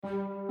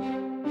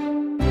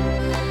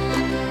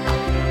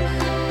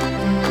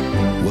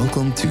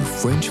Welcome to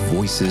French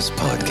Voices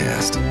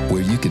Podcast,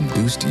 where you can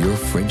boost your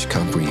French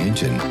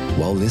comprehension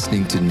while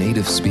listening to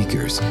native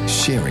speakers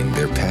sharing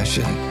their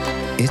passion.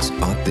 It's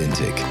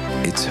authentic,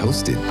 it's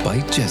hosted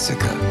by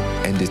Jessica,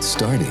 and it's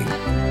starting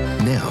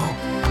now.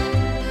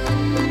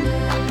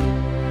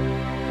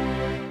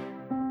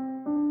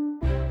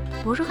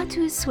 Bonjour à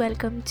tous,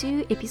 welcome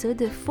to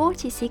episode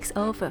 46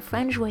 of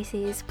French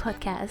Voices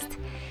Podcast.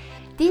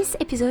 This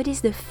episode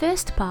is the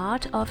first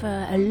part of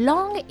a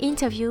long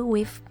interview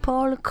with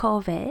Paul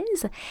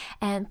Corvez,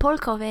 and Paul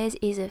Corvez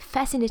is a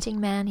fascinating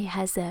man. He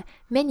has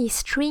many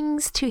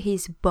strings to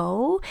his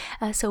bow,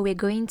 so you're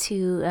going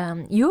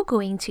to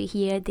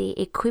hear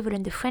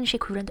the French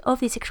equivalent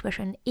of this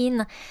expression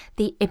in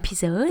the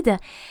episode,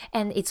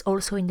 and it's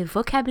also in the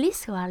vocabulary,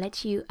 so I'll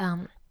let you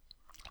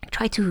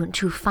try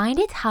to find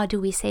it. How do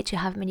we say to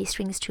have many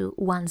strings to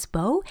one's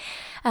bow?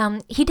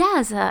 He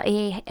does.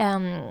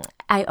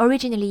 I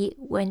originally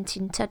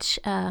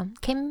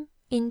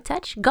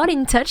got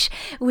in touch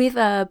with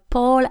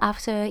Paul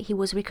after he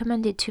was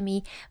recommended to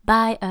me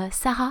by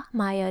Sarah,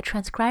 my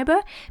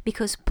transcriber,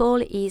 because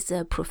Paul is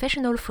a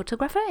professional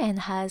photographer and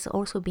has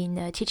also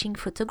been teaching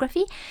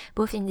photography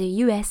both in the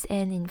US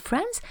and in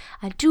France.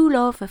 I do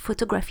love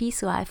photography,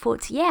 so I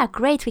thought, yeah,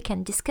 great, we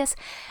can discuss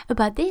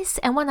about this.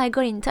 And when I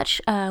got in touch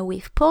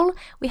with Paul,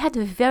 we had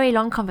a very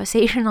long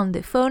conversation on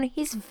the phone.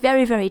 He's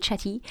very, very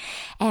chatty,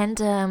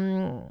 and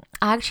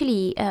I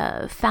actually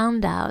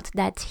found out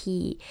that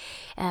he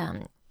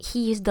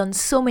has done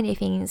so many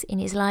things in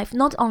his life,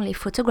 not only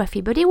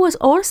photography, but he was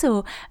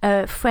also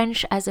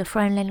French as a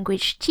foreign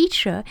language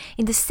teacher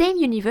in the same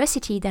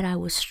university that I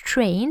was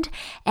trained.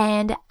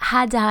 And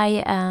had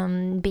I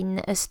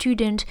been a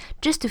student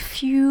just a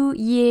few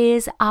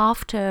years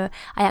after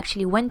I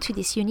actually went to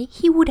this uni,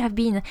 he would have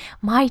been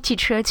my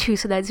teacher too,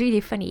 so that's really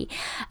funny.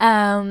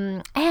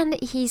 And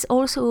he's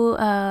also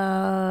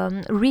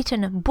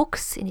written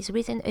books, and he's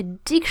written a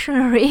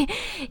dictionary,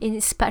 and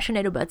he's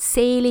passionate about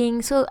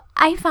sailing. So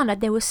I found that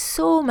there was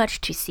so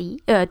much to say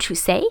that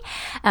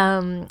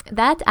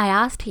I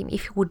asked him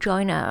if he would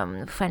join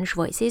French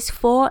Voices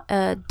for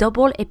a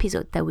double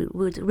episode, that we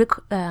would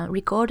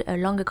record a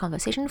longer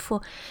conversation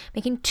for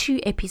making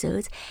 2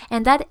 episodes,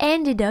 and that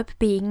ended up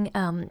being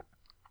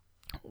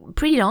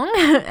pretty long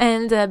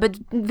and but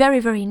very,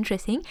 very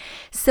interesting.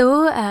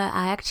 So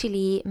I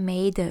actually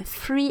made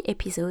 3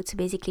 episodes.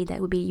 Basically, that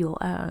would be your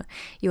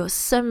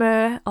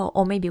summer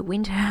or maybe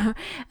winter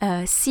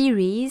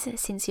series,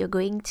 since you're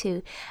going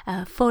to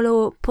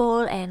follow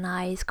Paul and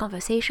I's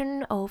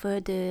conversation over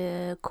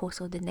the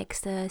course of the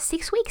next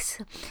 6 weeks.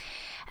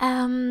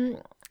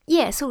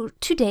 So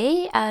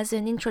today, as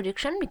an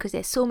introduction, because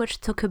there's so much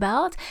to talk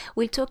about,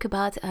 we'll talk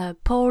about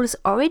Paul's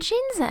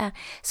origins.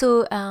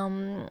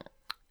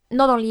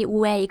 Not only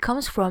where he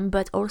comes from,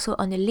 but also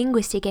on a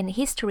linguistic and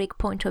historic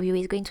point of view.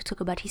 He's going to talk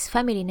about his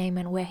family name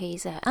and where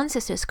his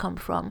ancestors come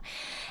from.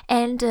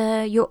 And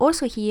you'll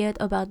also hear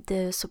about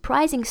the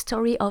surprising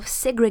story of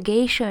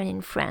segregation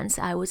in France.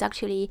 I was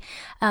actually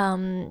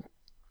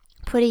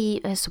pretty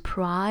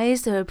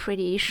surprised,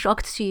 pretty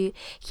shocked to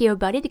hear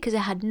about it, because I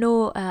had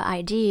no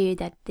idea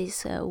that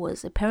this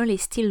was apparently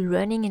still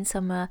running in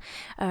some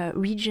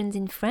regions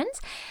in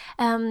France.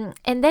 And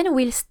then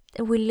we'll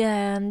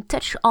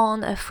touch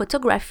on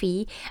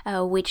photography,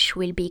 which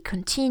will be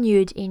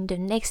continued in the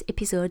next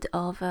episode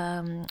of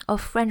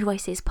French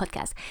Voices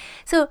podcast.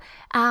 So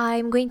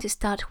I'm going to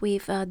start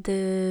with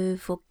the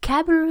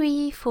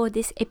vocabulary for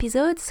this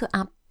episode. So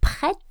un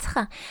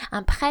prêtre,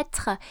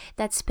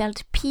 that's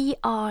spelled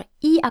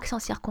P-R-E,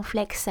 accent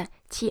circonflexe,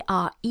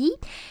 T-R-E.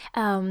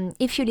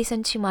 If you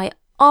listen to my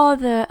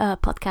other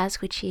podcast,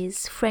 which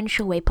is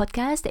French Away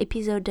podcast,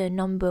 episode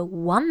number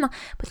 1.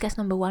 Podcast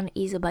number 1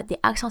 is about the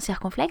accent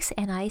circonflexe,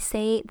 and I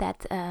say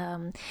that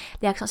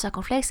the accent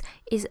circonflexe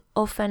is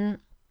often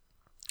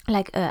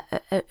like a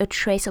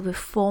trace of a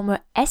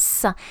former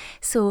S.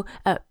 So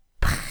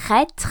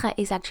prêtre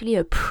is actually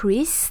a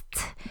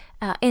priest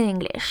in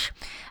English.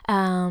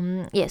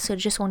 So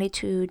just wanted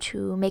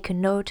to make a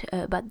note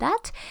about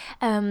that.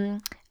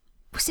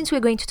 Since we're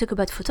going to talk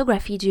about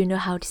photography, do you know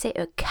how to say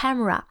a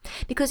camera?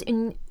 Because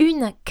une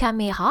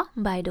caméra,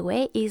 by the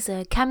way, is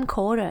a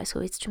camcorder, so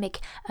it's to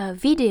make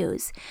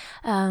videos.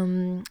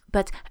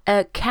 But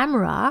a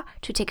camera,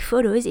 to take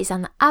photos, is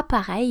an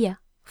appareil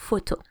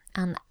photo.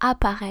 An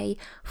appareil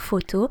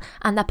photo.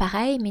 An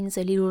appareil means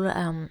a little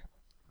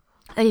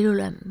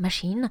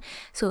machine.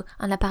 So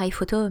an appareil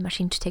photo, a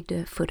machine to take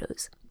the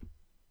photos.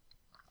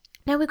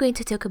 Now we're going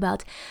to talk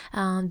about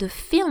the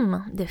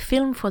film. The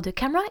film for the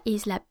camera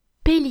is la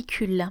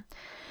pellicule.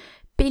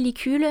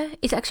 Pellicule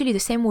is actually the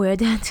same word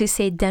to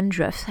say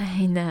dandruff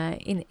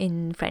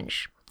in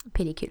French.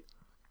 Pellicule.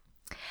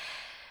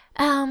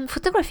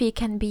 Photography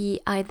can be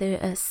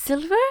either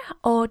silver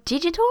or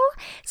digital.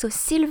 So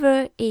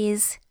silver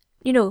is,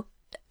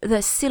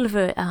 the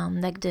silver,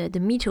 like the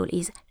metal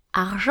is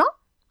argent,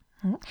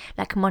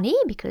 like money,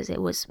 because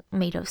it was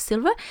made of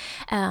silver.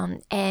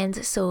 And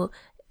so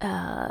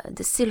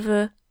the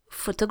silver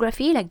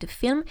photography, like the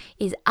film,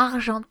 is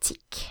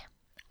argentique.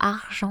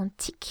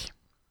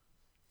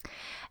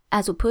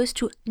 as opposed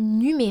to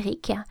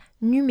numérique,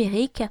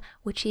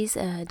 which is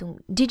donc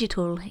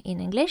digital in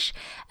English.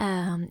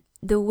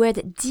 The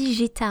word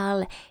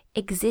digital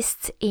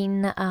exists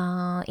in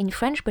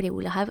French, but it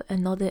will have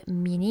another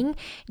meaning.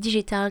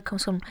 Digital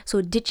comes from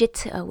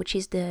digit, which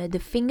is the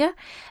finger,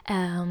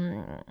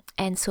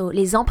 and so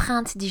les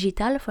empreintes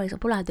digitales, for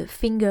example, are the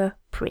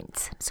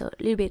fingerprints. So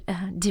a little bit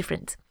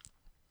different.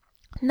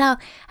 Now,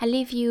 I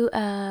leave you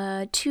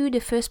to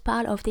the first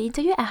part of the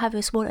interview. I have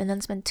a small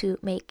announcement to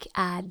make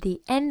at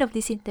the end of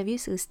this interview,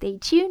 so stay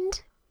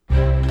tuned.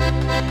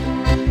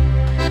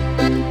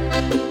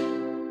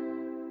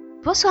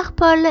 Bonsoir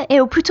Paul,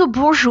 ou plutôt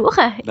bonjour,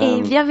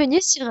 et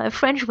bienvenue sur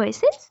French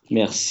Voices.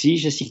 Merci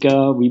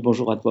Jessica, oui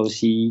bonjour à toi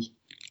aussi.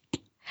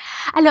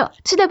 Alors,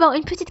 tout d'abord,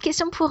 une petite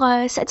question pour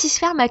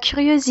satisfaire ma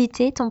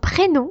curiosité. Ton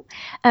prénom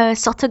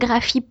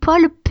s'orthographie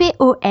Paul,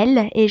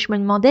 P-O-L, et je me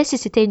demandais si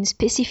c'était une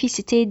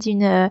spécificité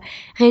d'une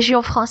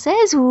région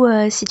française ou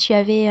si tu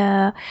avais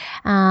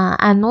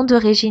un nom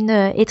d'origine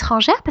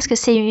étrangère, parce que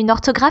c'est une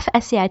orthographe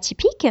assez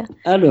atypique.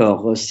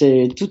 Alors,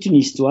 c'est toute une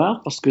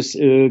histoire, parce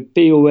que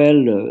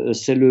P-O-L,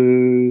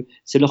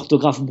 c'est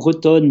l'orthographe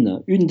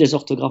bretonne, une des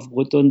orthographes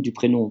bretonnes du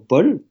prénom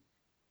Paul.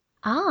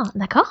 Ah,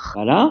 d'accord.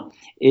 Voilà.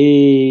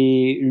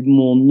 Et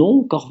mon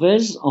nom,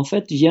 Corvez, en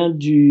fait, vient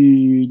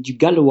du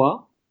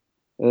gallois.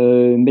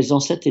 Mes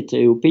ancêtres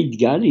étaient au Pays de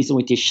Galles. Ils ont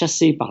été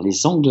chassés par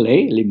les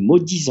Anglais, les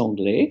maudits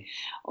Anglais,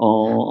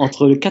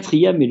 entre le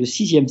 4e et le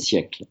 6e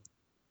siècle.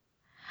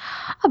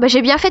 Ah bah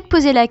j'ai bien fait de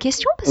poser la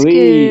question parce oui,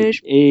 que...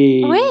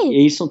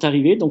 Et ils sont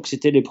arrivés, donc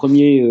c'était les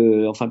premiers,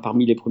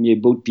 parmi les premiers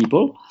boat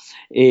people,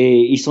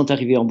 et ils sont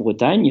arrivés en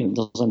Bretagne,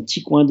 dans un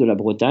petit coin de la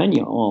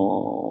Bretagne,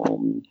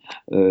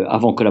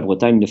 avant que la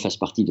Bretagne ne fasse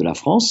partie de la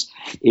France,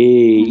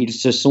 et ils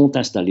se sont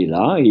installés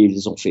là, et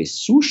ils ont fait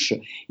souche,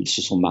 ils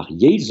se sont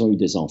mariés, ils ont eu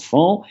des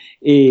enfants,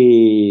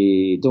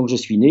 et donc je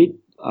suis né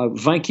à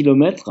 20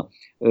 kilomètres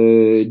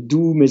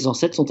d'où mes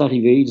ancêtres sont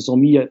arrivés. Ils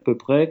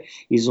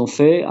ont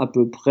fait à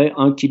peu près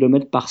 1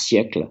 kilomètre par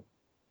siècle.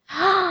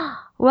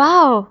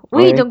 Waouh!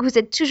 Oui, ouais. Donc vous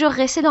êtes toujours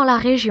resté dans la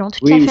région,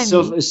 toute la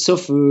famille.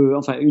 Sauf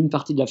une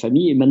partie de la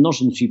famille. Et maintenant,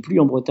 je ne suis plus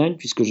en Bretagne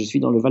puisque je suis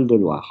dans le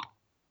Val-de-Loire.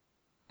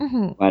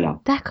 Voilà.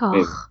 D'accord.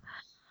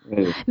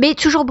 Mais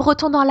toujours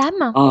breton dans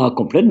l'âme? Ah,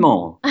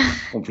 complètement.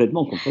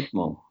 complètement,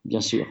 bien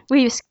sûr.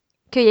 Oui, parce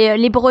que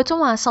les Bretons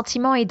ont un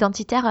sentiment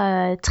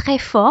identitaire très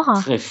fort.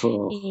 Très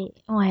fort. Et...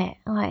 Ouais.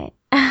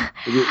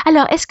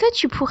 Alors, est-ce que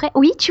tu pourrais...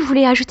 Oui, tu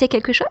voulais ajouter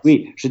quelque chose?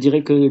 Oui, je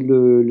dirais que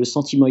le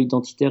sentiment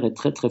identitaire est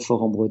très très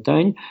fort en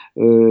Bretagne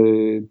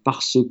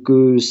parce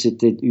que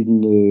c'était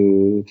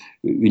une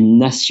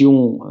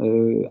nation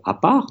à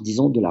part,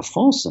 disons, de la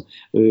France,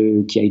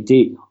 qui a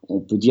été,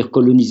 on peut dire,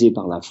 colonisée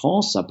par la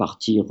France à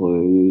partir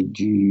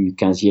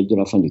de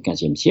la fin du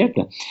XVe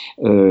siècle.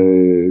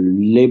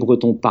 Les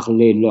Bretons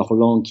parlaient leur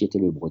langue qui était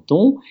le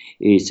breton,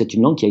 et c'est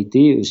une langue qui a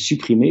été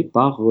supprimée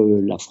par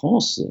la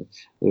France,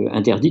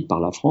 interdite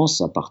par la France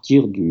à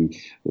partir du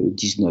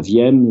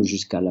 19e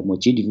jusqu'à la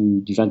moitié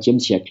du 20e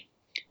siècle.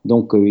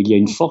 Donc il y a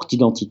une forte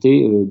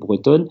identité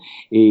bretonne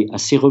et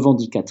assez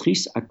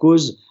revendicatrice à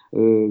cause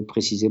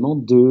précisément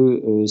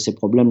de ces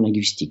problèmes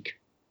linguistiques.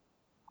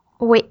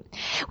 Oui,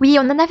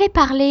 on en avait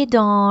parlé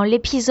dans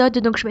l'épisode,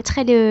 donc je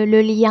mettrai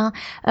le lien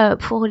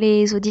pour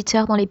les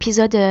auditeurs dans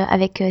l'épisode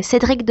avec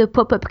Cédric de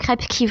Pop-Up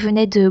Crêpe qui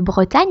venait de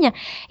Bretagne,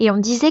 et on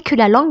disait que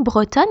la langue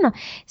bretonne,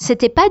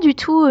 c'était pas du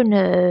tout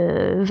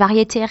une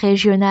variété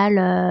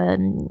régionale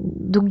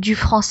donc du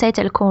français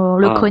tel qu'on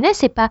le connaît,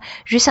 c'est pas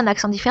juste un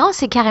accent différent,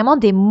 c'est carrément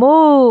des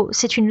mots,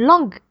 c'est une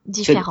langue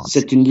différente.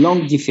 C'est une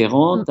langue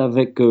différente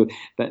avec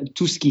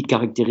tout ce qui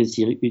caractérise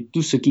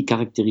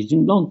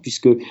une langue,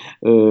 puisque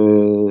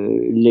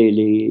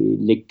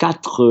les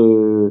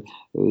quatre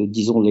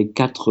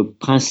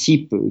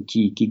principes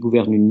qui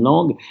gouvernent une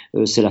langue,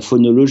 c'est la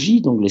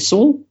phonologie, donc les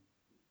sons,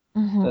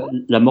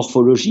 la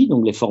morphologie,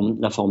 donc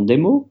la forme des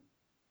mots,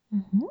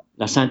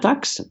 la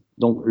syntaxe,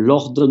 donc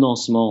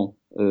l'ordonnancement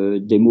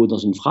des mots dans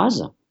une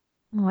phrase.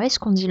 Ouais, ce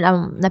qu'on dit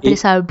là, on appelle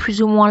ça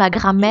plus ou moins la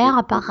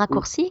grammaire par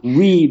raccourci.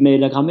 Oui, mais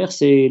la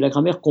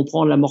grammaire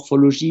comprend la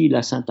morphologie,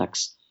 la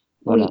syntaxe.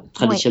 Voilà,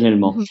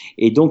 traditionnellement.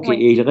 Et donc,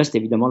 et il reste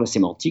évidemment la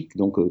sémantique,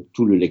 donc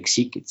tout le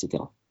lexique,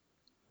 etc.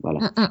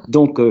 Voilà.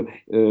 Donc,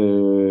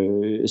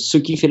 ce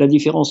qui fait la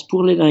différence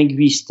pour les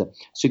linguistes,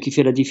 ce qui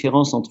fait la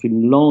différence entre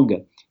une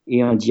langue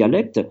et un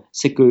dialecte,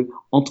 c'est que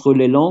entre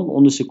les langues,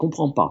 on ne se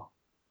comprend pas.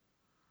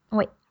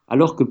 Oui.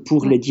 Alors que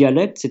pour les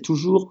dialectes,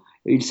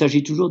 il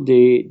s'agit toujours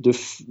de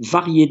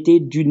variétés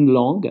d'une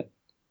langue,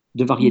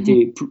 de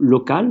variétés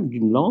locales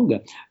d'une langue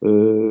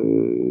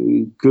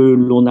que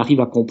l'on arrive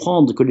à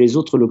comprendre, que les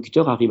autres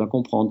locuteurs arrivent à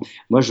comprendre.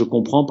 Moi, je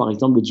comprends par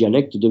exemple le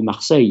dialecte de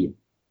Marseille,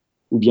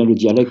 ou bien le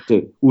dialecte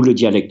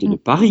de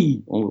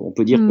Paris. On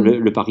peut dire que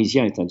le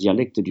parisien est un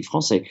dialecte du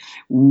français,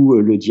 ou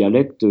le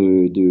dialecte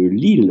de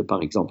Lille,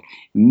 par exemple.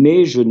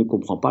 Mais je ne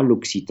comprends pas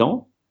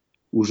l'occitan,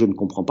 ou je ne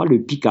comprends pas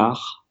le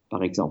picard,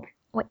 par exemple,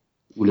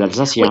 ou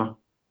l'alsacien.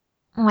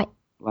 Oui.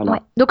 Voilà. Ouais.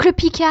 Donc le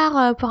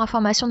picard, pour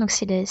information, donc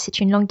c'est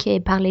une langue qui est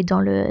parlée dans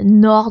le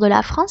nord de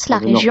la France. La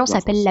Dans le nord région de la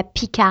s'appelle France. la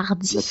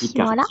Picardie.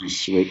 La Voilà.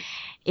 Picardie, oui.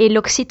 Et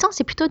l'occitan,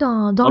 c'est plutôt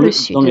dans Dans le le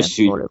sud.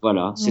 sud, Pour le coup.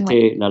 voilà. Ouais.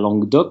 C'était la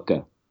langue d'oc.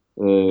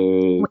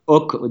 Ouais.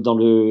 Oc, dans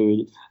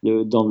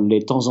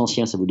les temps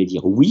anciens, ça voulait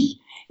dire oui.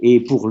 Et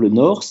pour le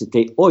nord,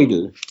 c'était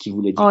oil, qui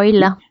voulait dire oui.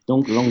 Oil.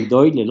 Donc langue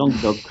d'oil et langue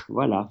d'oc.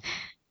 Voilà.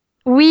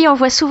 Oui, on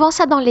voit souvent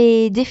ça dans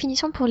les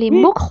définitions pour les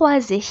Oui. mots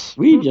croisés.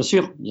 Oui, bien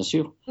sûr, bien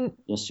sûr, Mm.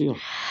 bien sûr.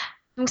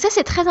 Donc ça,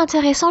 c'est très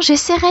intéressant.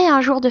 J'essaierai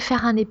un jour de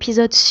faire un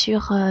épisode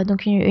sur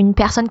donc une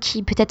personne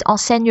qui peut-être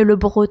enseigne le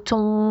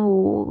breton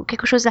ou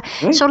quelque chose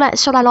Oui. sur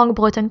la langue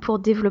bretonne pour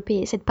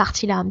développer cette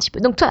partie-là un petit peu.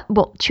 Donc toi,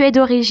 bon, tu es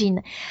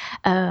d'origine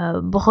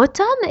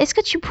bretonne. Est-ce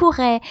que tu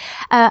pourrais,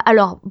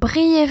 alors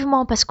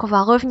brièvement, parce qu'on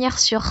va revenir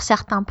sur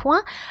certains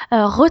points,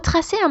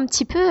 retracer un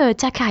petit peu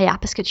ta carrière,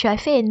 parce que tu as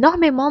fait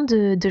énormément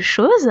de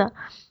choses.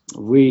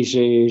 Oui,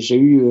 j'ai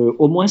eu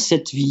au moins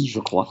 7 vies, je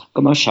crois,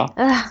 comme un chat.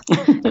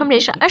 Comme les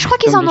chats. Je crois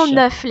qu'ils Comme en les ont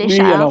chats. 9, les Oui,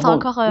 chats. alors T'as bon,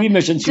 encore oui,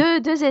 mais je ne suis,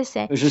 deux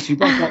essais. je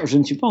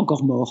ne suis pas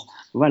encore mort.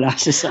 Voilà,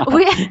 c'est ça.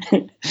 Oui.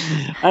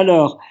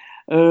 Alors,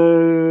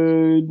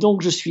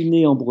 donc je suis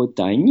né en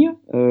Bretagne,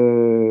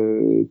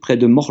 près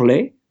de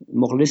Morlaix.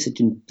 Morlaix,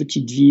 c'est une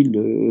petite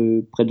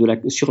ville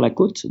sur la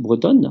côte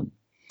bretonne.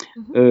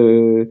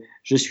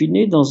 Je suis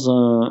né dans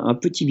un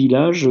petit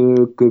village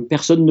que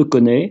personne ne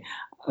connaît,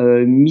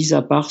 mis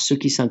à part ceux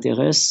qui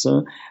s'intéressent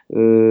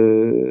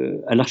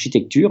à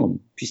l'architecture,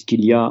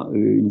 puisqu'il y a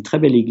une très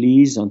belle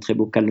église, un très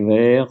beau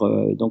calvaire,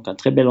 donc un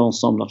très bel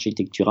ensemble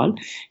architectural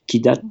qui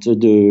date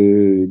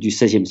du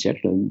XVIe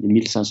siècle,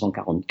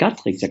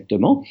 1544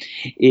 exactement.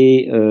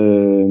 Et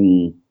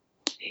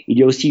il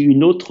y a aussi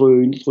une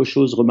autre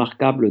chose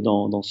remarquable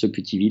dans ce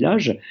petit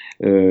village,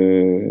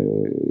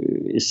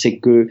 c'est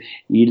que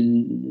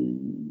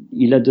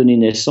il a donné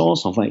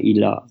naissance, enfin il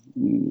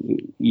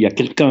y a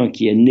quelqu'un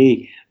qui est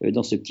né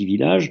dans ce petit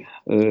village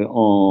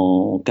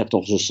en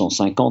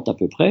 1450 à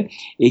peu près,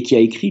 et qui a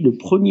écrit le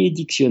premier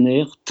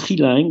dictionnaire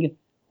trilingue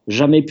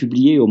jamais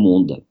publié au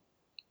monde.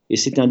 Et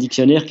c'était un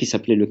dictionnaire qui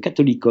s'appelait le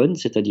Catholicon,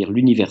 c'est-à-dire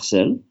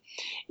l'universel,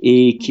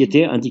 et qui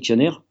était un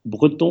dictionnaire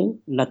breton,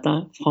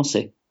 latin,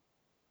 français.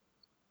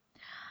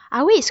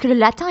 Ah oui, est-ce que le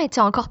latin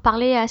était encore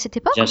parlé à cette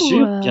époque? Bien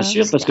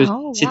sûr, parce que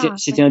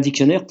c'était un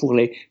dictionnaire pour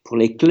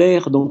les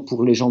clercs, donc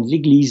pour les gens de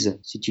l'Église,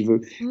 si tu veux,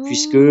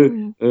 puisque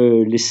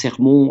les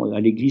sermons à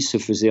l'Église se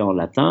faisaient en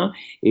latin,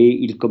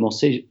 et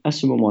à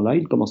ce moment-là,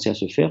 ils commençaient à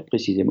se faire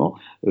précisément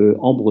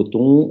en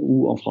breton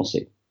ou en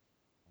français.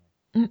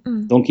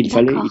 Donc il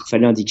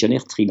fallait un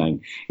dictionnaire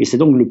trilingue. Et c'est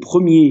donc le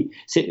premier,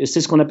 c'est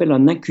ce qu'on appelle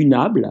un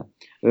incunable.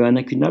 Un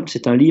incunable,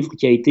 c'est un livre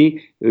qui a été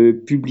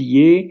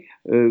publié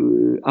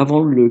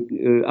avant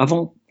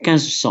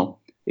 1500.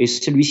 Et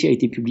celui-ci a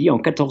été publié en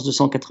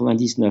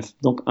 1499,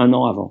 donc un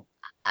an avant.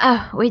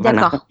 Ah oui,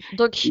 d'accord. Voilà.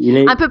 Donc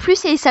un peu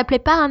plus, et il s'appelait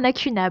pas un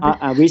incunable.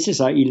 Ah oui, c'est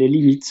ça, il est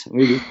limite.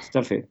 Oui, tout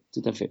à fait.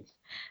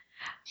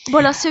 Bon,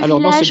 alors ce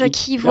village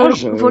qui vaut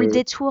le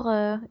détour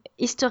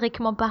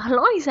historiquement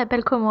parlant, il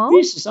s'appelle comment?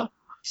 Oui, c'est ça.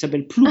 Il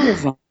s'appelle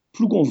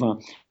Plougonvin.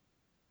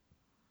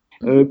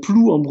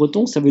 Plou en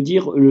breton, ça veut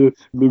dire le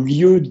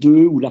lieu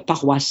de, ou la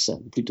paroisse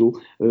plutôt,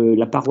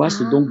 la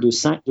paroisse donc de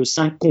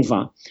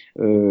Saint-Convain,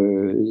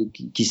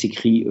 qui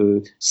s'écrit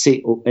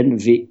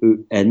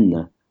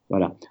C-O-N-V-E-N.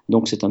 Voilà.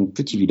 Donc c'est un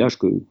petit village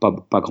que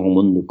pas grand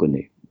monde ne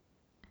connaît.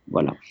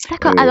 Voilà.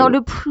 D'accord. Alors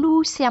le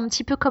Plou, c'est un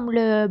petit peu comme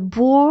le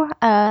bourg.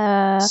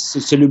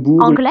 C'est le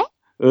bourg anglais.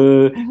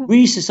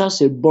 Oui, c'est ça.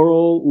 C'est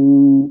borough,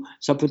 ou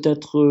ça peut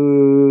être.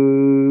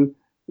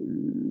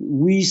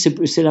 Oui,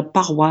 c'est la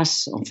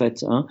paroisse en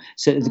fait. Hein.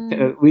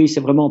 Oui,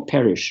 c'est vraiment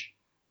parish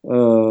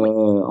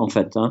en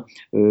fait, hein,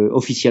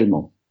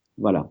 officiellement.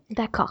 Voilà.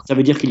 D'accord. Ça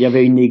veut dire qu'il y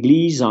avait une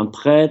église, un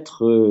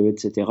prêtre,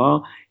 etc.,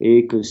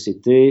 et que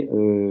c'était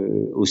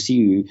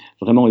aussi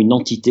vraiment une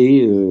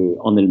entité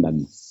en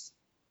elle-même.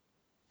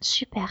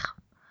 Super.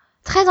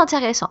 Très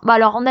intéressant. Bah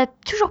alors, on n'a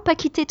toujours pas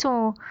quitté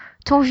ton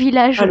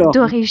village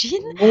d'origine.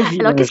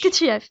 Alors, qu'est-ce que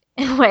tu as fait?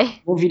 Ouais.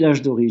 Mon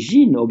village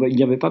d'origine, il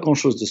n'y avait pas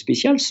grand-chose de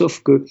spécial,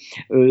 sauf que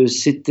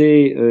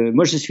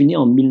moi, je suis né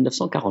en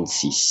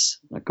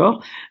 1946,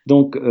 d'accord?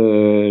 Donc,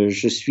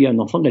 je suis un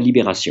enfant de la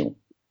Libération.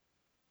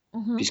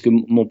 Puisque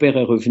mon père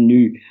est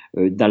revenu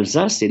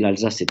d'Alsace, et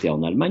l'Alsace était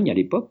en Allemagne à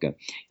l'époque.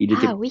 Il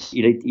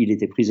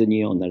était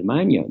prisonnier en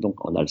Allemagne,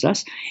 donc en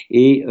Alsace,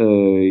 et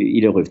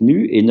il est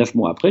revenu, et 9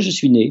 mois après, je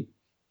suis né.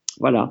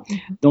 Voilà,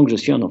 donc je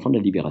suis un enfant de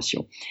la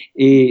Libération.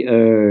 Et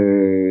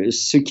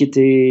ce qui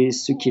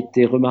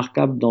était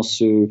remarquable dans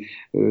ce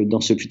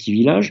petit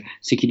village,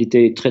 c'est qu'il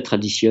était très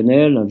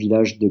traditionnel, un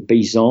village de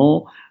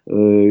paysans.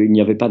 Il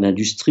n'y avait pas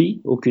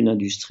d'industrie, aucune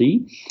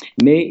industrie,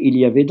 mais il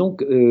y avait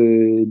donc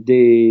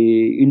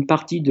une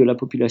partie de la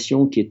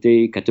population qui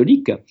était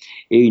catholique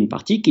et une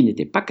partie qui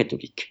n'était pas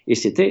catholique. Et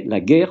c'était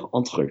la guerre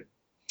entre eux.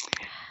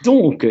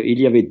 Donc, il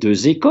y avait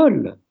 2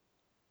 écoles.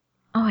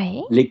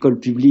 Oui. L'école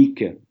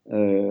publique,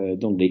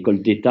 donc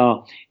l'école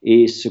d'État,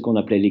 et ce qu'on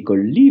appelait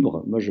l'école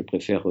libre, moi je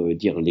préfère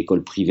dire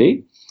l'école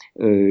privée,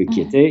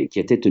 qui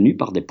était tenue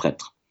par des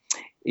prêtres.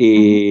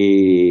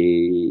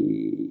 Et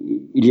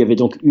il y avait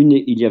donc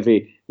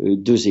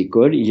deux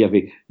écoles, il y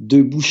avait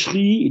deux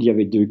boucheries, il y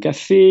avait deux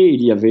cafés,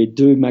 il y avait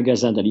deux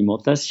magasins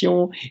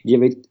d'alimentation,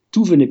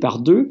 tout venait par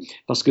deux,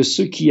 parce que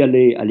ceux qui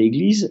allaient à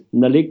l'église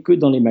n'allaient que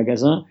dans les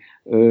magasins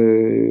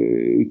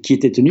qui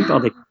étaient tenus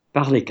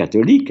par les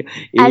catholiques.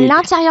 À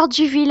l'intérieur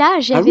du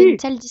village, il y avait une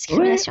telle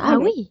discrimination. Ouais,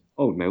 oui.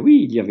 Oh, mais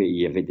oui, il y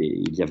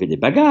avait des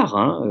bagarres.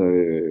 Hein.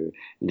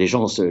 Les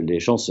gens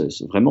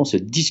vraiment se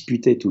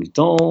disputaient tout le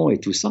temps et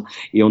tout ça,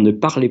 et on ne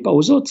parlait pas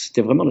aux autres.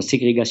 C'était vraiment la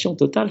ségrégation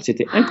totale.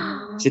 C'était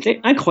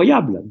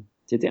incroyable.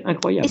 C'était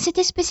incroyable. Et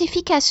c'était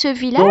spécifique à ce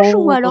village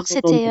ou alors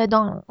c'était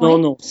dans...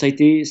 Non, ça a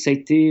été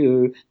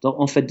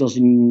en fait dans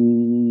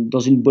une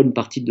bonne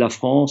partie de la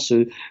France,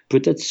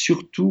 peut-être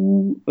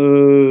surtout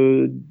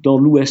dans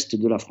l'ouest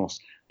de la France.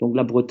 Donc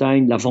la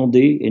Bretagne, la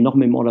Vendée,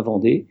 énormément la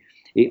Vendée.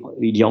 Et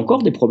il y a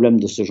encore des problèmes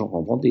de ce genre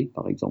en Vendée,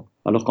 par exemple.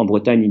 Alors qu'en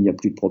Bretagne, il n'y a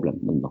plus de problème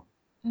maintenant.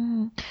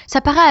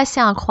 Ça paraît assez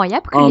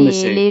incroyable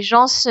que les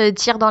gens se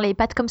tirent dans les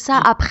pattes comme ça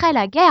après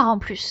la guerre en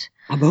plus.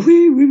 Ah bah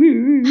oui,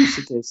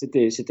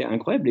 c'était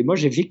incroyable. Et moi,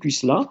 j'ai vécu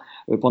cela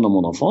pendant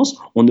mon enfance.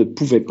 On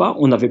n'avait pas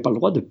le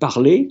droit de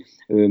parler.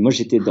 Moi,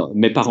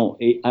 mes parents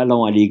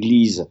allant à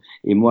l'église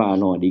et moi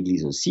allant à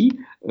l'église aussi,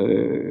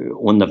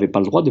 on n'avait pas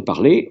le droit de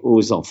parler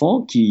aux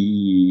enfants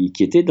qui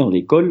étaient dans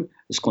l'école,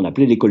 ce qu'on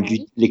appelait l'école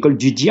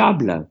du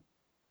diable.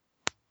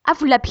 Ah,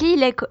 vous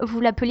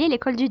l'appeliez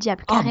l'école du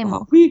diable, carrément. Ah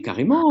bah oui,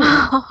 carrément.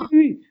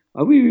 Oui.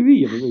 Ah oui,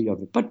 il n'y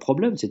avait pas de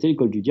problème, c'était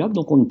l'école du diable,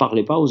 donc on ne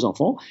parlait pas aux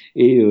enfants,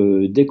 et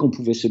dès qu'on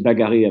pouvait se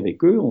bagarrer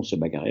avec eux, on se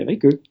bagarrait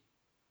avec eux.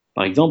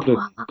 Par exemple,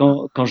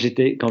 quand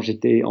j'étais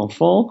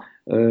enfant,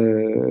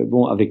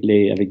 avec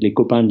les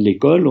copains de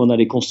l'école, on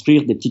allait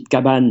construire des petites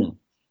cabanes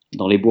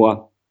dans les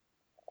bois.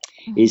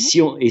 Et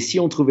si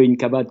on trouvait une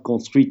cabane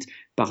construite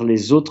par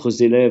les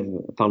élèves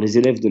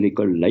de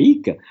l'école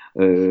laïque,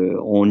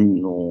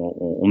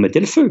 on mettait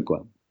le feu,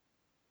 quoi.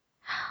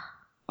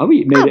 Ah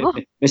oui,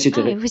 mais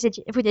c'était.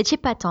 Vous n'étiez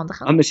pas tendre.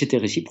 Hein. Ah, mais c'était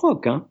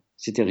réciproque, hein.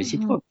 C'était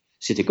réciproque.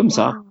 C'était comme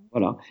ça,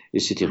 voilà. Et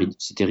c'était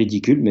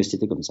ridicule, mais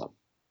c'était comme ça.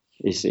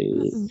 Et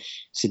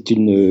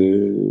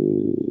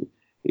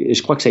et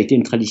je crois que ça a été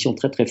une tradition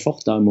très très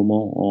forte à un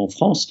moment en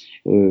France.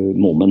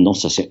 Maintenant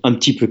ça s'est un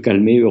petit peu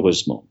calmé,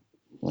 heureusement.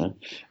 Hein.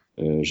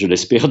 Je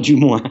l'espère du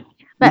moins.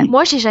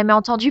 Moi, j'ai jamais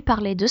entendu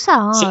parler de ça.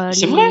 Hein.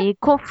 C'est vrai ? Les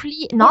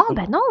conflits. Non,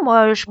 non.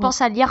 Moi, je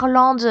pense à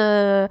l'Irlande,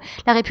 la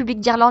République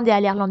d'Irlande et à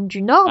l'Irlande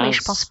du Nord, mais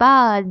je pense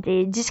pas à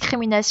des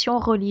discriminations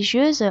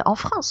religieuses en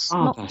France.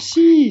 Ah, bah,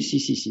 si.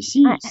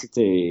 Ouais.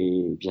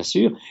 C'était bien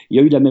sûr. Il y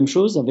a eu la même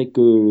chose avec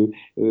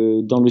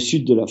dans le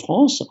sud de la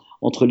France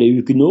entre les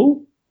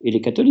Huguenots et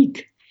les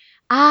catholiques.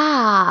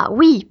 Ah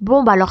oui,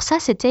 alors ça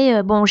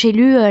c'était j'ai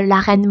lu La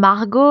Reine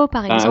Margot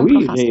par exemple,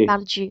 ça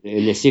parle du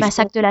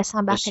massacre de la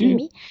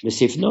Saint-Barthélemy. Mais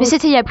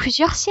c'était il y a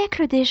plusieurs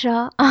siècles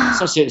déjà.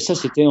 Ça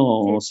c'était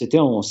en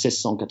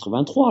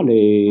 1683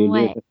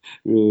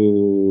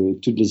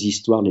 toutes les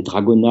histoires, les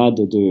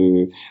dragonnades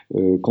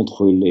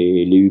contre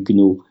les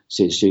Huguenots.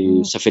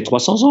 Ça fait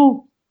 300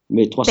 ans.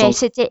 Mais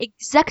c'était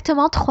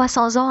exactement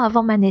 300 ans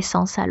avant ma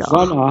naissance alors.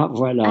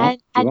 Voilà.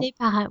 Année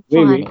par année.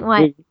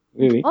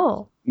 Oui.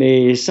 Oh.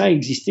 Mais ça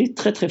existait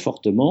très très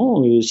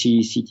fortement.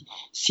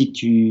 Si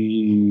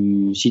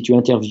tu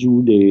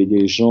interviews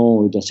des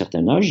gens d'un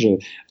certain âge,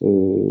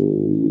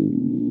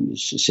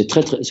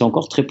 c'est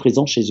encore très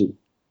présent chez eux.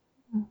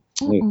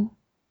 Oui.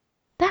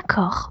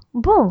 D'accord.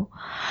 Bon.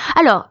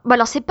 Alors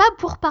c'est pas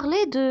pour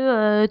parler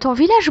de ton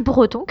village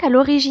breton qu'à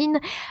l'origine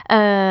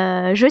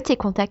je t'ai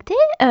contacté.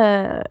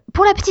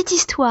 Pour la petite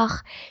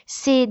histoire,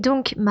 c'est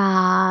donc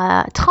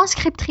ma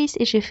transcriptrice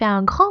et j'ai fait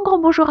un grand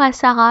bonjour à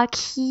Sarah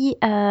qui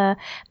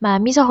m'a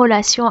mise en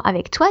relation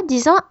avec toi,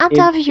 disant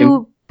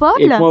interview Paul.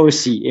 Et moi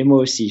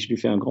aussi, je lui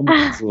fais un grand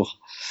bonjour.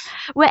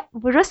 Ouais,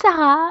 bonjour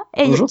Sarah.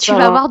 Et bonjour, tu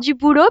vas avoir du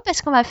boulot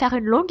parce qu'on va faire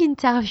une longue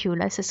interview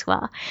là ce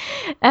soir.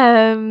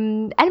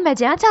 Elle m'a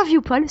dit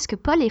interview Paul parce que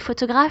Paul est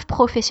photographe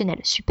professionnel.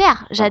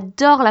 Super,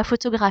 j'adore la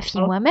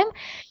photographie moi-même.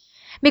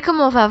 Mais comme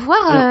on va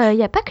voir, il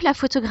n'y a pas que la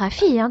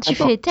photographie. Hein. Tu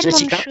fais tellement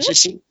de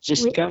choses.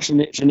 Jessica,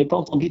 oui. Je n'ai pas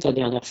entendu ta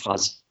dernière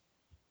phrase.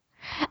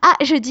 Ah,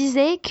 je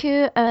disais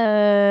que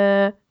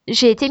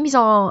j'ai été mise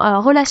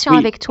en relation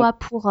avec toi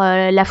pour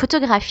la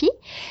photographie,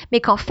 mais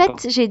qu'en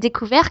fait, j'ai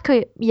découvert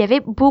qu'il y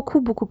avait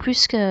beaucoup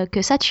plus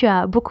que ça. Tu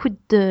as beaucoup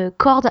de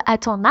cordes à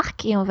ton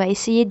arc et on va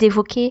essayer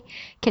d'évoquer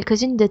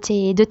quelques-unes de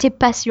tes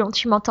passions.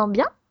 Tu m'entends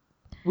bien ?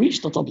 Oui,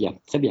 je t'entends bien.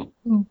 Très bien.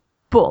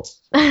 Bon.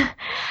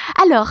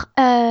 Alors,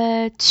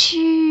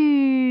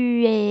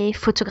 tu es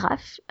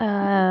photographe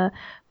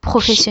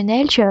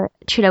professionnel.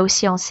 Tu l'as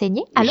aussi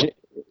enseigné. Alors ?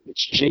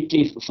 J'ai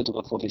été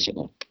photographe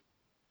professionnel.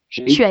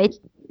 Je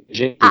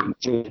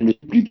ne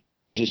plus.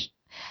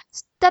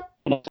 Stop.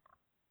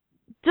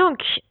 Donc,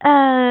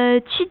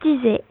 tu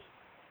disais.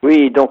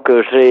 Oui, donc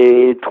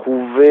j'ai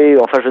trouvé,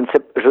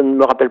 je ne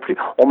me rappelle plus.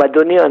 On m'a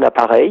donné un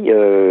appareil,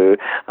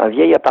 un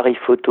vieil appareil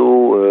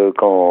photo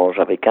quand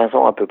j'avais 15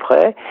 ans à peu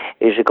près,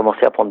 et j'ai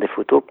commencé à prendre des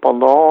photos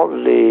pendant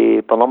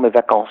mes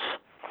vacances.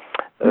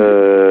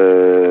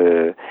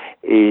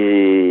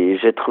 Et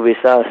j'ai trouvé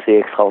ça assez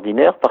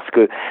extraordinaire parce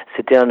que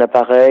c'était un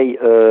appareil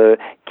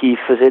qui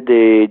faisait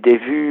des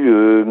vues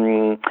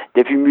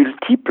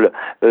multiples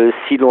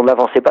si l'on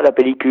n'avançait pas la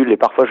pellicule. Et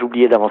parfois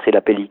j'oubliais d'avancer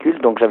la pellicule,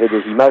 donc j'avais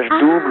des images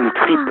doubles ou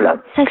triples.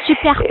 Ça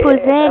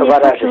superposait les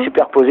voilà, photos. j'ai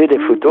superposé des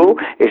photos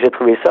et j'ai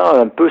trouvé ça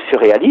un peu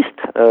surréaliste,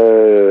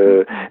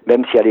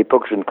 même si à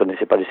l'époque je ne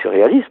connaissais pas le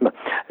surréalisme.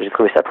 J'ai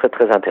trouvé ça très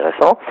très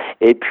intéressant.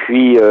 Et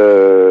puis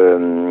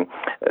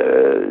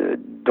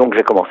donc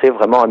j'ai commencé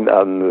vraiment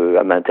à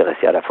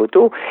m'intéresser à la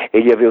photo. Et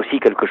il y avait aussi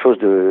quelque chose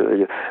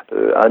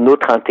un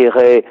autre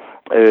intérêt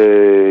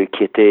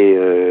qui était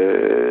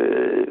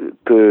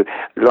que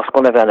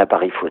lorsqu'on avait un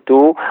appareil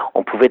photo,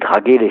 on pouvait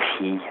draguer les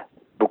filles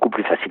beaucoup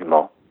plus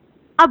facilement.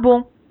 Ah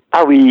bon?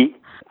 Ah oui,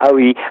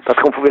 parce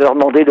qu'on pouvait leur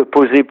demander de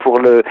poser pour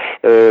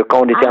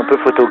quand on était un peu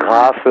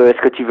photographe,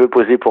 est-ce que tu veux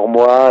poser pour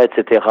moi,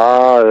 etc.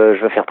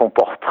 Je veux faire ton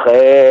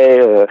portrait,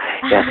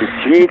 et ainsi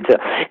de suite.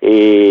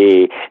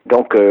 Et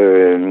donc,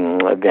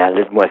 la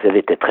demoiselle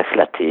était très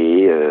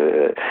flattée,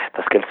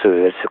 parce qu'elle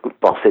se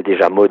pensait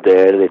déjà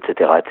modèle,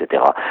 etc.,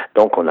 etc.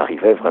 Donc, on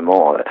arrivait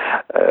vraiment.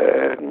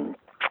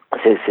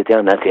 C'était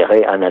un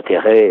intérêt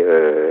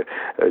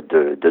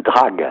de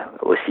drague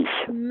aussi.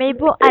 Mais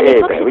bon, à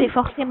l'époque, c'était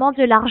forcément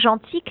de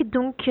l'argentique,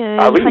 donc il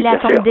fallait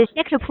attendre des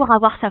siècles pour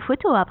avoir sa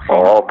photo après.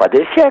 Oh, pas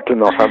des siècles,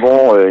 mais enfin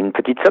bon, une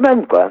petite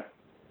semaine, quoi.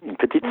 Une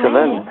petite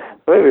semaine.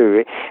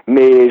 Oui.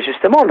 Mais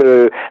justement,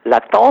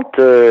 l'attente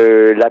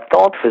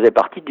faisait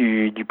partie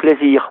du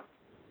plaisir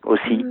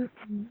aussi.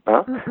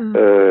 Hein?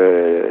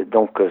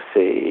 Donc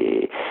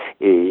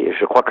et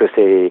je crois que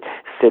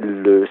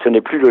ce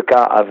n'est plus le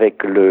cas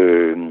avec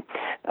le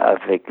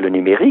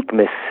numérique,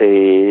 mais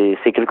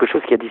c'est quelque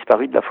chose qui a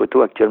disparu de la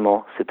photo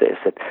actuellement. C'était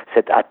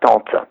cette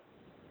attente.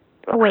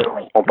 Oui.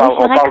 On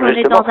parle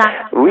justement.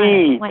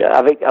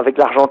 Avec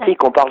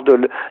l'argentique, on parle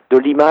de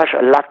l'image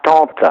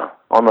latente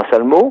en un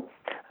seul mot.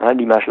 Hein,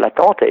 l'image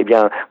latente, eh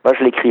bien, moi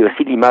je l'écris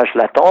aussi, l'image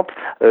latente,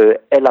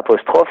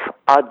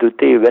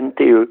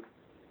 L'_A_T_E_N_T_E.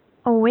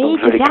 Oui, donc,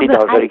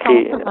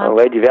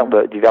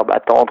 du verbe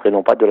attendre et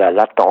non pas de la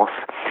latence.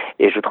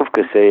 Et je trouve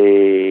que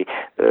c'est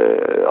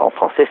en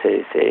français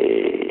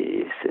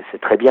c'est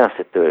très bien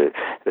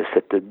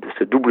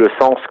ce double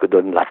sens que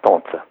donne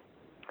l'attente.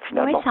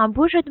 Finalement. Oui, c'est un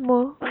beau jeu de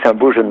mots. C'est un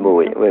beau jeu de mots,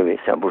 oui,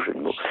 c'est un beau jeu de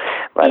mots.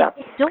 Voilà.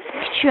 Et donc,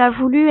 tu as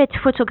voulu être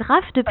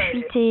photographe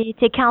depuis tes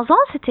 15 ans,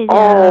 c'était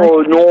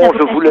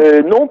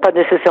non, pas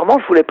nécessairement,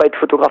 je voulais pas être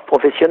photographe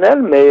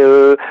professionnel, mais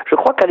je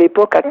crois qu'à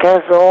l'époque, à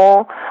 15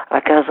 ans,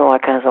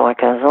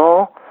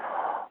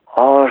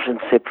 je ne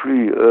sais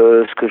plus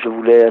ce que je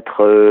voulais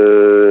être,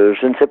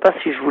 je ne sais pas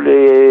si je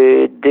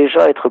voulais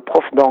déjà être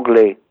prof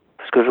d'anglais.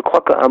 Parce que je crois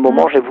qu'à un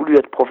moment, j'ai voulu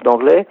être prof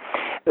d'anglais.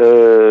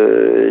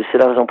 C'est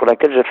la raison pour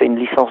laquelle j'ai fait une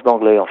licence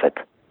d'anglais, en fait.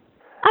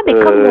 Ah, mais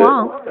comme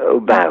moi.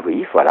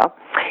 Oui, voilà.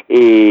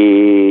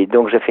 Et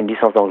donc, j'ai fait une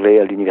licence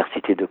d'anglais à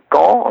l'université de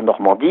Caen, en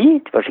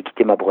Normandie. Tu vois, j'ai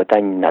quitté ma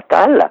Bretagne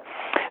natale.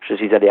 Je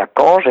suis allé à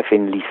Caen, j'ai fait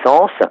une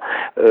licence.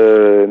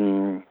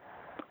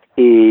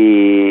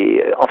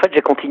 Et en fait,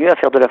 j'ai continué à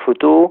faire de la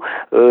photo.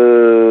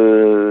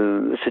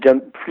 C'était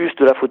plus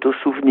de la photo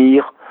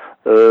souvenir.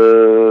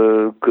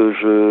 Que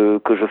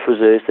je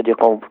faisais, c'est-à-dire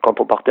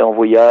quand on partait en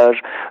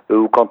voyage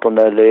ou quand on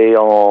allait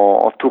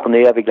en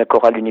tournée avec la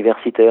chorale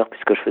universitaire,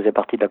 puisque je faisais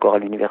partie de la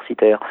chorale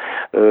universitaire,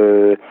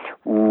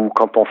 ou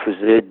quand on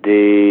faisait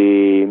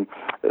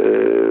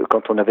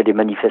quand on avait des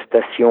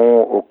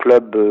manifestations au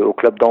club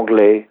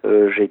d'anglais.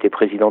 J'ai été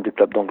président du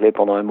club d'anglais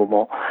pendant un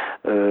moment.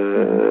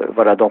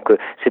 Voilà, donc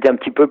c'était un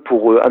petit peu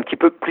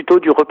plutôt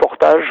du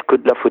reportage que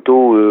de la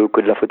photo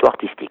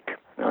artistique.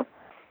 Hein.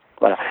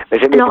 Voilà. Mais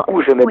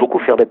j'aimais beaucoup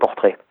faire des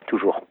portraits,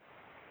 toujours.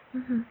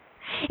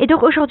 Et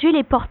donc aujourd'hui,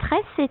 les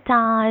portraits, c'est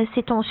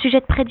ton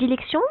sujet de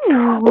prédilection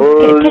ou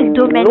quel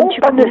domaine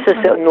tu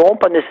couvres? Non,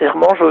 pas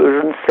nécessairement.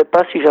 Je ne sais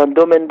pas si j'ai un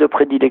domaine de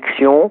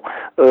prédilection.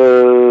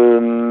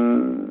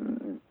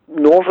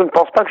 Non, je ne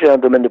pense pas que j'ai un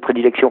domaine de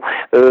prédilection.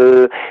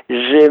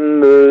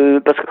 J'aime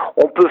parce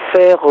qu'on peut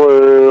faire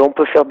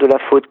de la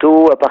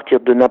photo à partir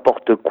de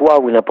n'importe quoi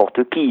ou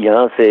n'importe qui.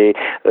 Hein. C'est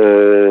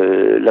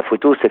la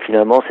photo,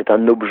 c'est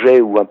un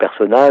objet ou un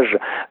personnage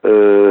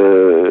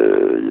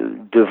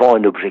devant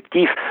un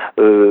objectif.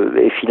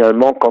 Et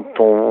finalement, quand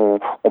on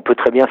peut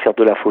très bien faire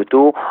de la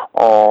photo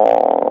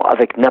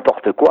avec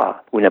n'importe quoi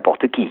ou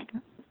n'importe qui.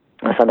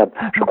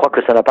 Je crois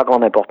que ça n'a pas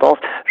grande importance.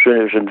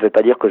 Je ne vais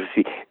pas dire que je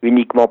suis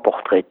uniquement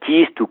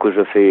portraitiste ou que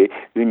je fais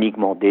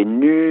uniquement des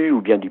nus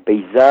ou bien du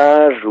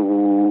paysage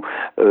ou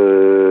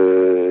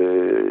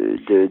de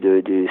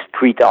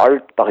street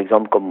art, par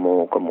exemple, comme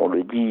on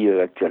le dit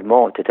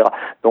actuellement, etc.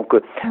 Donc,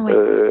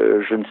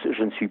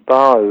 je ne suis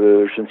pas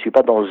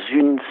dans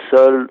une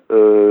seule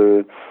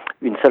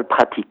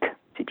pratique,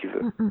 si tu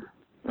veux.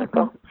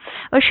 D'accord.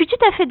 Je suis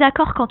tout à fait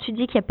d'accord quand tu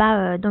dis qu'il n'y a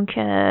pas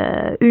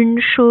une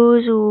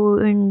chose ou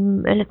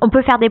on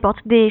peut faire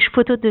des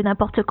photos de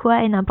n'importe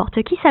quoi et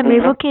n'importe qui. Ça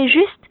m'évoquait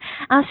juste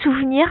un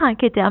souvenir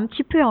qui était un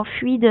petit peu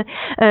enfui.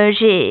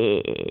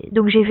 J'ai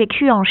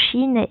vécu en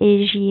Chine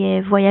et j'y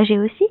ai voyagé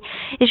aussi.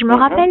 Et je me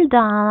rappelle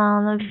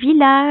d'un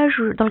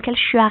village dans lequel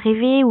je suis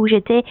arrivée où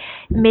j'étais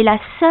la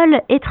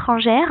seule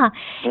étrangère.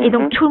 Et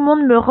donc tout le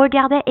monde me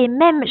regardait et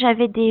même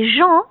j'avais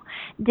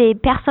des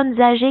personnes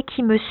âgées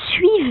qui me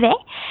suivaient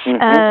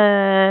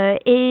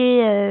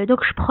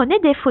donc je prenais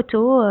des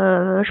photos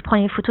je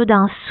prenais des photos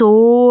d'un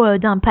seau,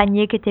 d'un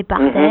panier qui était par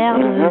terre,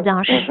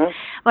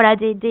 voilà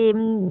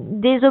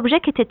des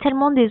objets qui étaient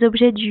tellement des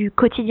objets du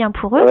quotidien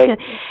pour eux que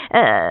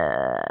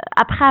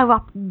après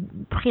avoir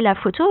pris la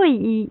photo,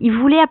 ils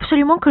voulaient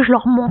absolument que je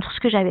leur montre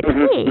ce que j'avais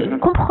pris et ils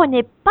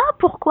comprenaient pas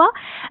pourquoi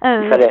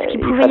ce qu'il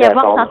pouvait y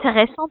avoir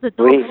d'intéressant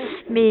dedans,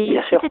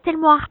 mais c'était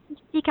tellement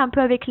artistique un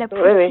peu avec la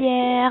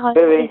poussière.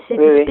 C'est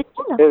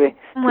spécial.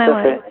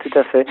 Tout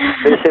à fait.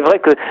 Mais c'est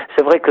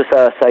vrai que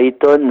ça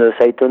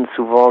étonne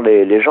souvent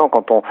les gens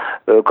quand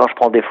je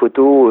prends des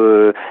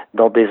photos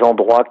dans des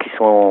endroits qui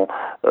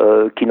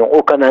n'ont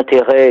aucun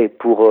intérêt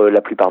pour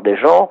la plupart des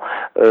gens.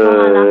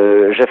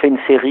 J'ai fait une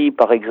série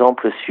par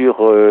exemple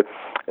sur un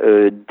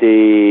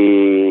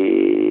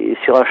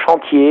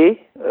chantier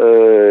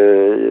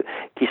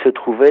qui se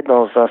trouvait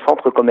dans un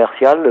centre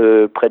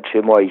commercial près de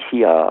chez moi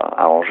ici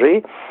à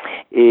Angers,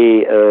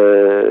 et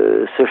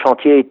ce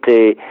chantier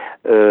était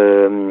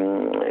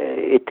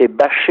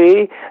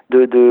bâché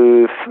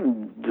de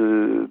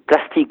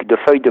plastique, de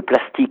feuilles de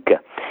plastique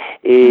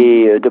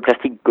et de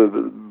plastique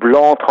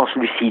blanc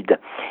translucide.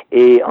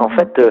 Et en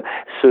fait,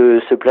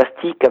 ce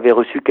plastique avait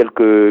reçu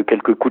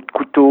quelques coups de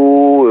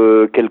couteau,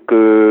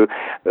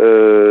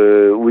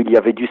 où il y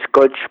avait du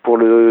scotch pour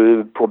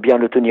bien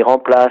le tenir en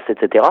place,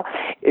 etc.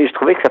 Et je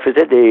trouvais que ça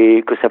faisait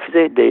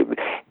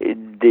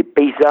des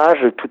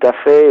paysages tout à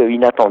fait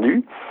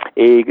inattendus.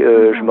 Et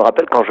je me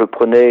rappelle quand je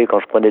prenais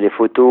des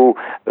photos,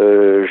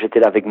 j'étais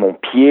là avec mon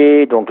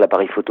pied, donc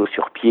l'appareil photo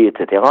sur pied,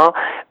 etc.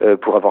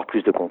 Pour avoir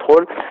plus de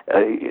contrôle.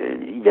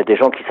 Il y a des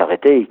gens qui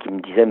s'arrêtaient et qui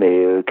me disaient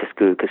mais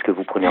qu'est-ce que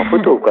vous prenez en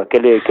photo, quoi?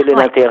 Quel est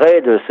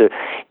l'intérêt de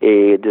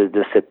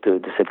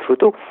cette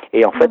photo?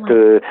 Et en fait,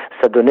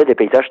 ça donnait des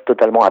paysages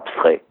totalement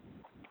abstraits.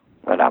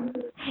 Voilà.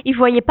 Ils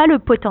voyaient pas le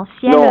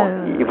potentiel.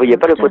 Non, ils voyaient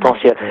pas le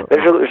potentiel. Mais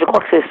je crois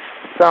que c'est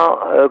ça.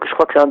 Je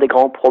crois que c'est un des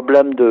grands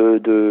problèmes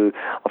des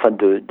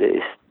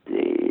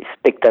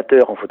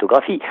spectateurs en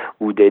photographie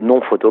ou des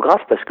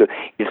non-photographes, parce que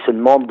ils se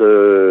demandent,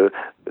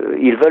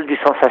 ils veulent du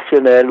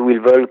sensationnel ou ils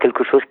veulent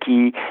quelque chose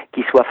qui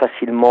soit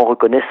facilement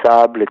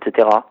reconnaissable,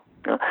 etc.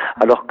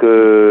 Alors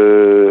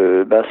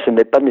que ce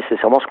n'est pas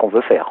nécessairement ce qu'on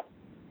veut faire.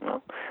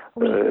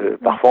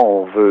 Parfois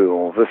on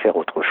veut faire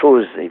autre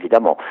chose,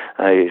 évidemment.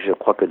 Et je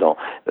crois que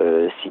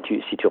si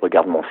tu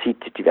regardes mon site,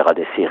 tu verras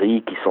des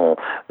séries qui sont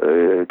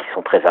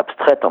très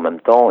abstraites en même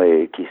temps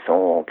et qui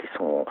sont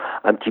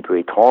un petit peu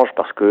étranges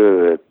parce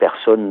que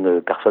personne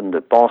ne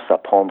pense à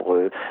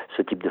prendre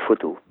ce type de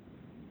photos.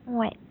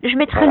 Ouais, je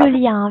mettrai le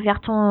lien vers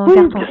ton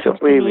site,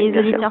 que les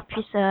auditeurs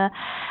puissent.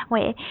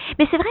 Mais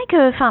c'est vrai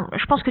que,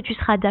 je pense que tu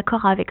seras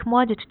d'accord avec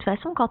moi de toute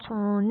façon, quand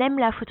on aime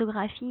la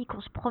photographie, qu'on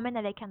se promène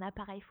avec un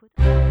appareil photo.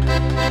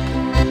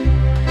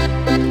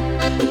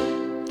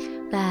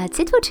 That's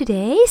it for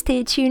today.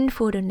 Stay tuned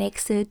for the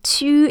next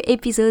 2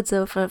 episodes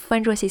of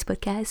French Voices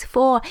podcast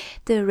for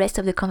the rest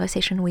of the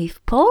conversation with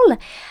Paul.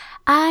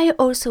 I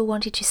also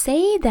wanted to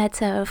say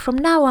that from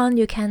now on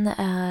you can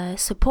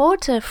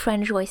support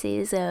French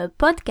Voices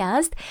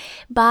podcast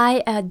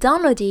by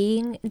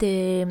downloading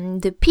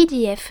the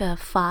PDF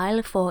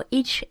file for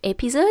each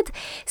episode.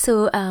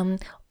 So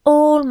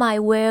all my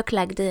work,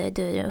 like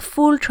the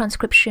full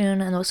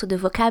transcription and also the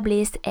vocab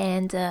list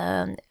and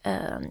a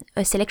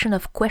selection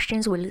of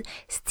questions, will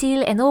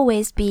still and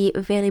always be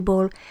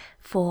available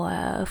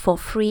for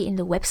free in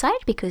the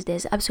website, because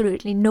there's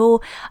absolutely no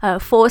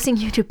forcing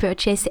you to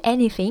purchase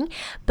anything.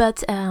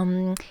 But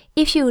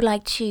if you would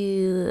like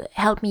to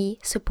help me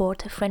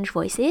support French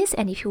Voices,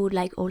 and if you would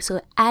like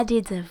also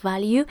added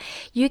value,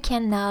 you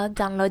can now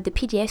download the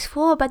PDFs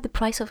for about the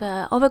price of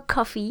a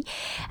coffee.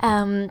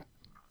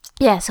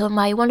 So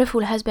my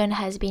wonderful husband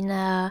has been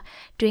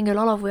doing a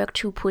lot of work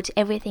to put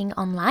everything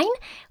online.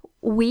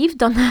 We've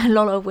done a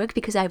lot of work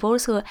because I've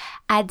also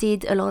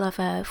added a lot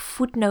of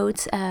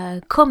footnotes,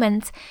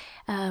 comments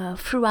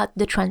throughout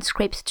the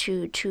transcripts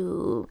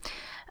to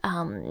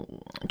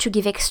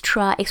give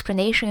extra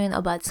explanation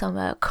about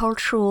some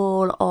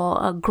cultural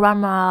or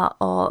grammar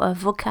or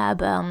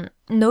vocab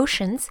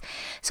notions.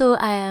 So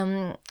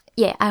I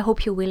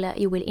hope you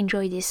will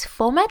enjoy this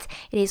format.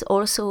 It is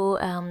also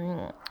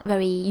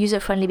very user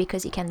friendly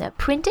because you can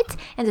print it,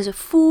 and there's a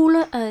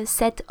full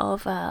set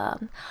of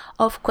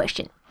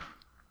questions.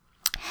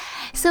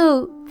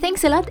 So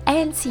thanks a lot,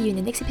 and see you in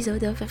the next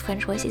episode of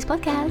French Voices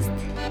podcast.